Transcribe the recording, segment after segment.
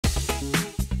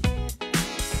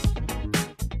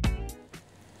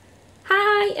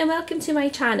Hi and welcome to my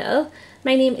channel.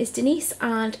 My name is Denise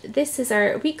and this is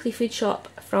our weekly food shop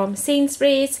from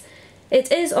Sainsbury's.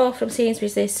 It is all from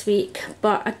Sainsbury's this week,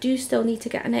 but I do still need to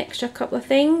get an extra couple of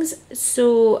things,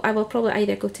 so I will probably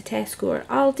either go to Tesco or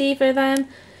Aldi for them,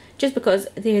 just because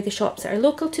they're the shops that are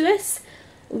local to us.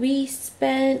 We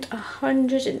spent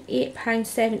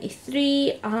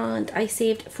 £108.73 and I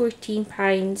saved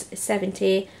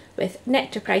 £14.70 with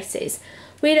Nectar prices.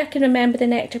 Where I can remember the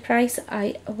Nectar price,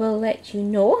 I will let you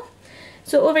know.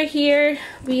 So over here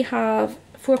we have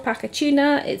 4-pack of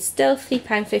tuna. It's still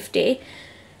 £3.50.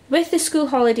 With the school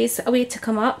holidays away to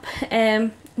come up,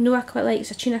 Noah quite likes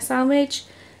a tuna sandwich.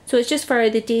 So it's just for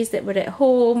the days that we're at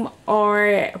home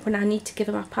or when I need to give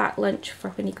him a packed lunch for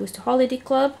when he goes to holiday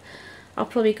club. I'll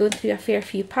probably go through a fair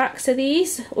few packs of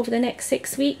these over the next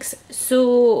 6 weeks.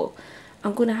 So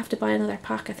I'm going to have to buy another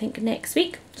pack I think next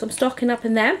week. So I'm stocking up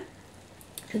in them.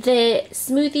 The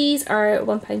smoothies are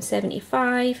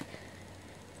 £1.75.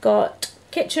 Got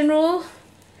kitchen roll.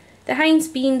 The Heinz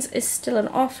beans is still on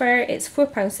offer. It's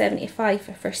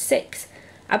 £4.75 for 6.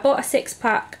 I bought a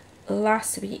 6-pack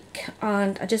last week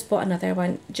and I just bought another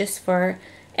one just for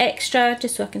extra,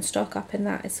 just so I can stock up in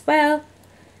that as well.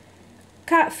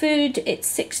 Cat food,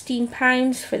 it's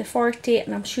 £16 for the 40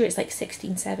 and I'm sure it's like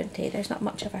 £16.70. There's not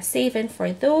much of a saving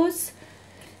for those.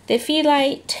 The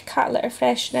Feelite cat litter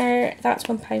freshener, that's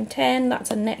 £1.10, that's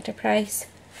a Nectar price.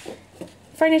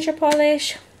 Furniture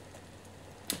polish,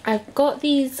 I've got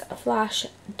these flash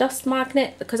dust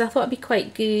magnet because I thought it'd be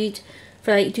quite good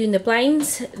for like doing the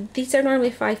blinds. These are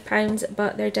normally £5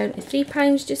 but they're down to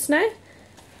 £3 just now.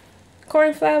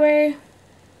 Cauliflower,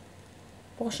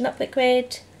 washing up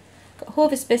liquid. Got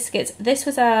Hovis biscuits, this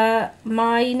was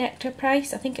my Nectar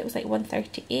price, I think it was like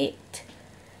 £1.38.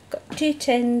 Got 2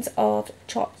 tins of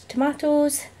chopped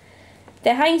tomatoes.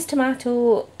 The Heinz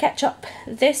tomato ketchup,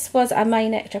 this was a my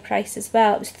Nectar price as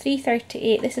well. It was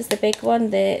 £3.38. This is the big one,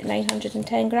 the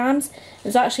 910 grams. It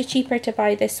was actually cheaper to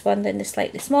buy this one than the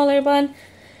slightly smaller one.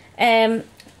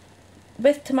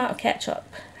 With tomato ketchup,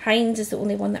 Heinz is the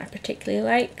only one that I particularly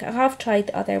like. I have tried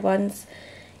the other ones,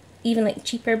 even like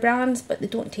cheaper brands, but they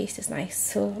don't taste as nice.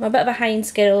 So I'm a bit of a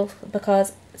Heinz girl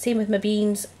because same with my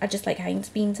beans, I just like Heinz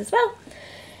beans as well.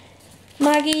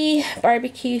 Maggi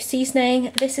barbecue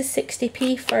seasoning, this is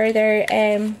 60p for their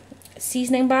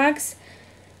seasoning bags.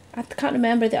 I can't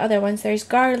remember the other ones. There's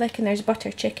garlic and there's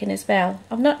butter chicken as well.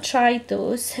 I've not tried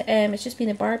those, it's just been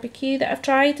a barbecue that I've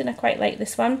tried and I quite like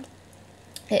this one.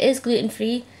 It is gluten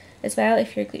free as well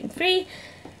if you're gluten free.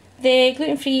 The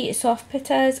gluten free soft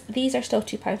pittas, these are still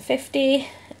 £2.50.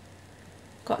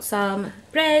 Got some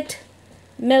bread,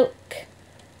 milk,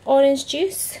 orange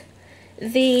juice.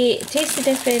 The Taste the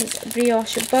Difference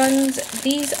brioche buns,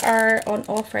 these are on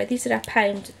offer. These are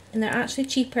 £1 and they're actually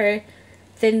cheaper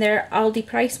than their Aldi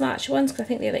price match ones because I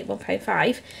think they're like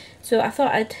 £1.5. So I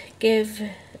thought I'd give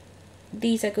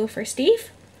these a go for Steve.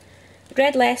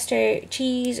 Red Leicester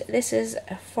cheese, this is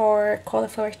for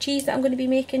cauliflower cheese that I'm going to be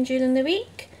making during the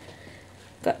week.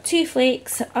 Got 2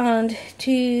 flakes and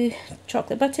 2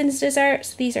 chocolate buttons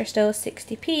desserts, these are still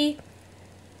 60p.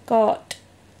 Got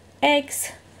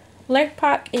eggs. Lurk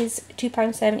pack is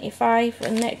 £2.75 for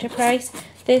the Nectar price.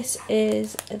 This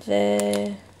is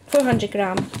the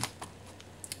 400g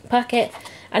packet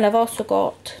and I've also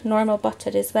got normal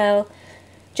butter as well,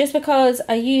 just because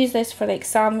I use this for like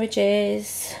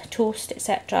sandwiches, toast,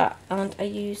 etc. and I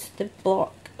use the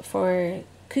block for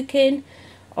cooking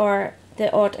or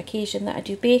the odd occasion that I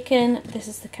do bacon. This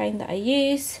is the kind that I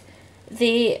use.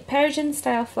 The Persian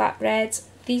style flatbreads,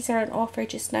 these are on offer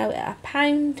just now at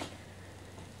 £1.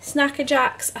 Snacker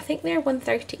Jacks, I think they're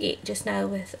 £1.38 just now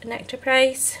with a Nectar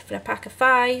price for a pack of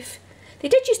 5. They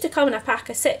did used to come in a pack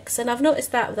of 6 and I've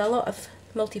noticed that with a lot of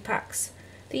multi-packs.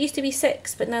 They used to be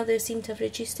 6 but now they seem to have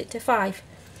reduced it to 5.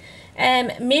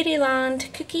 Maryland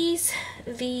cookies,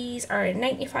 these are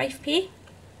 95p.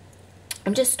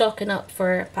 I'm just stocking up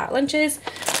for packed lunches.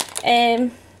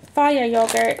 Fire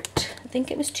yogurt, I think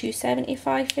it was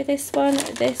 £2.75 for this one.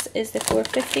 This is the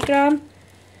 450g.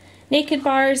 Naked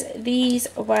bars, these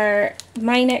were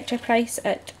my Nectar price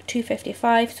at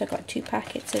 £2.55, so I got 2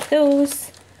 packets of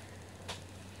those.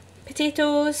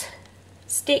 Potatoes,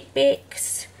 steak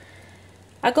bakes.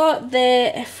 I got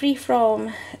the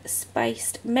Freefrom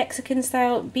spiced Mexican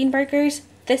style bean burgers.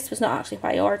 This was not actually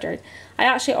what I ordered. I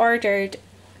actually ordered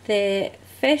the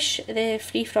fish, the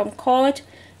Freefrom cod,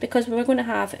 because we were going to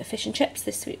have fish and chips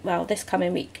this week, well, this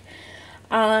coming week.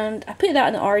 And I put that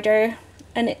in the order.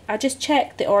 And I just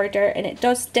checked the order and it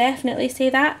does definitely say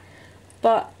that,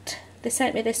 but they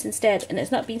sent me this instead and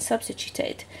it's not been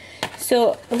substituted.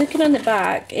 So looking on the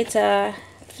back, it's a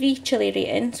 3 chilli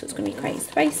rating, so it's going to be quite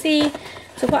spicy.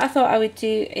 So what I thought I would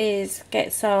do is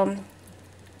get some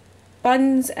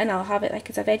buns and I'll have it like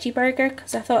as a veggie burger,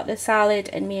 because I thought the salad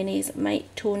and mayonnaise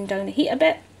might tone down the heat a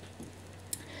bit.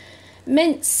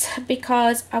 Mince,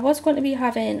 because I was going to be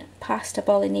having pasta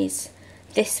bolognese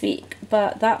this week,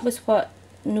 but that was what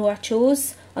Noah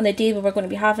chose on the day we were going to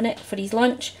be having it for his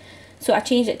lunch, so I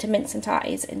changed it to mince and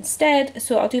tatties instead.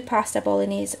 So I'll do pasta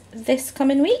bolognese this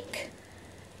coming week.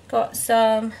 Got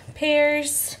some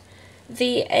pears.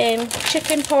 The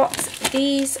chicken pots,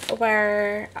 these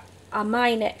were a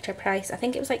my Nectar price. I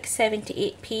think it was like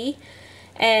 78p,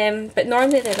 but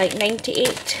normally they're like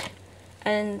 98,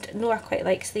 and Noah quite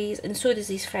likes these, and so does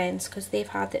his friends because they've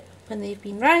had it when they've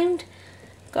been round.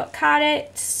 Got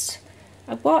carrots.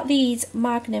 I bought these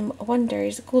Magnum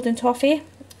Wonders Golden Toffee.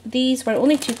 These were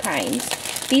only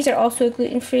 £2. These are also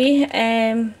gluten free.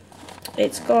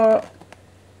 It's got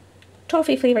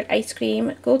toffee flavoured ice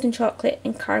cream, golden chocolate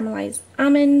and caramelised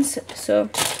almonds, so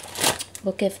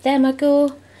we'll give them a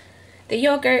go. The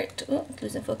yogurt, oh,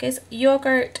 losing focus,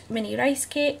 yogurt mini rice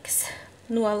cakes.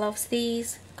 Noah loves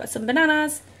these. Got some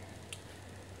bananas,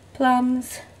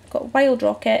 plums, got wild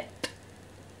rocket,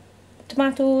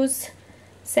 tomatoes,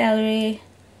 celery,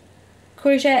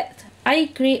 courgette. I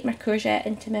grate my courgette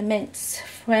into my mince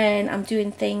when I'm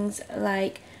doing things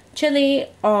like chili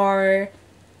or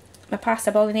my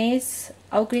pasta bolognese.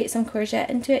 I'll grate some courgette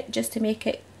into it just to make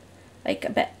it like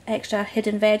a bit extra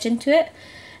hidden veg into it.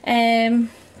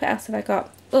 What else have I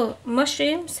got? Oh,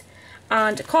 mushrooms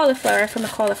and cauliflower from a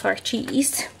cauliflower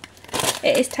cheese.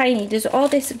 It is tiny. There's all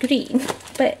this green,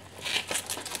 but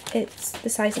it's the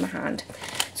size of my hand.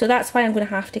 So that's why I'm going to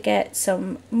have to get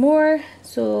some more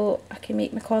so I can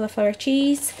make my cauliflower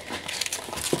cheese.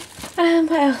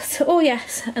 What else? Oh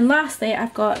yes, and lastly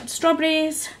I've got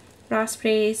strawberries,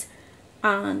 raspberries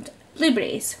and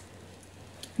blueberries.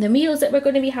 The meals that we're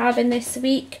going to be having this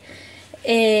week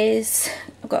is,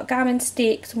 I've got gammon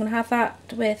steak, so I'm going to have that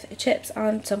with chips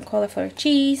and some cauliflower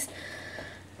cheese.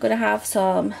 I'm going to have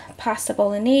some pasta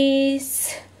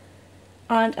bolognese,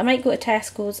 and I might go to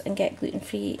Tesco's and get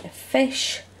gluten-free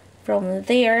fish from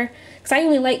there, because I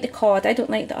only like the cod. I don't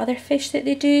like the other fish that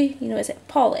they do, you know, is it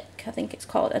pollock I think it's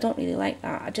called. I don't really like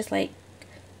that. I just like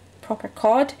proper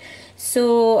cod,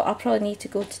 so I'll probably need to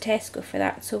go to Tesco for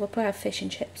that. So we'll probably have fish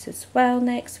and chips as well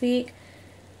next week.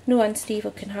 Noah and Steve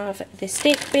can have the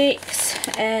steak bakes,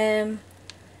 and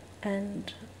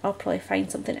I'll probably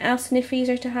find something else in the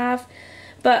freezer to have.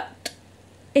 But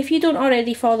if you don't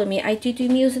already follow me, I do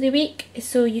meals of the week,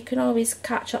 so you can always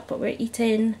catch up what we're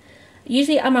eating.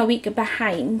 Usually I'm a week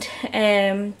behind,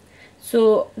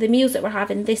 so the meals that we're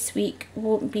having this week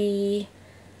won't be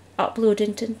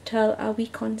uploaded until a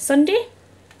week on Sunday.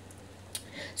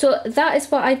 So that is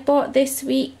what I bought this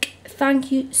week.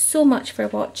 Thank you so much for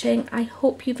watching. I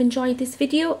hope you've enjoyed this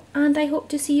video, and I hope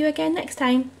to see you again next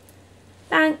time.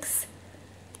 Thanks.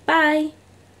 Bye.